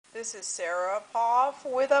This is Sarah Poff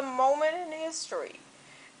with a moment in history.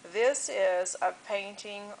 This is a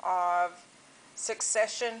painting of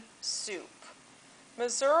Succession Stew.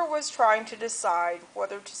 Missouri was trying to decide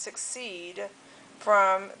whether to secede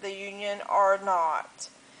from the Union or not.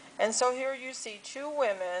 And so here you see two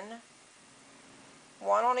women,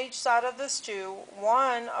 one on each side of the stew.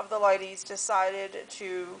 One of the ladies decided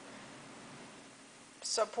to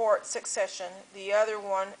support secession. The other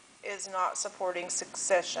one is not supporting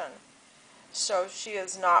secession. So she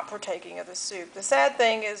is not partaking of the soup. The sad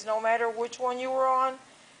thing is, no matter which one you were on,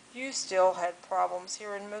 you still had problems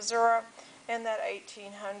here in Missouri in that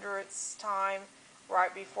 1800s time,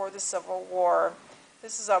 right before the Civil War.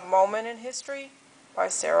 This is a moment in history by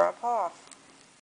Sarah Poff.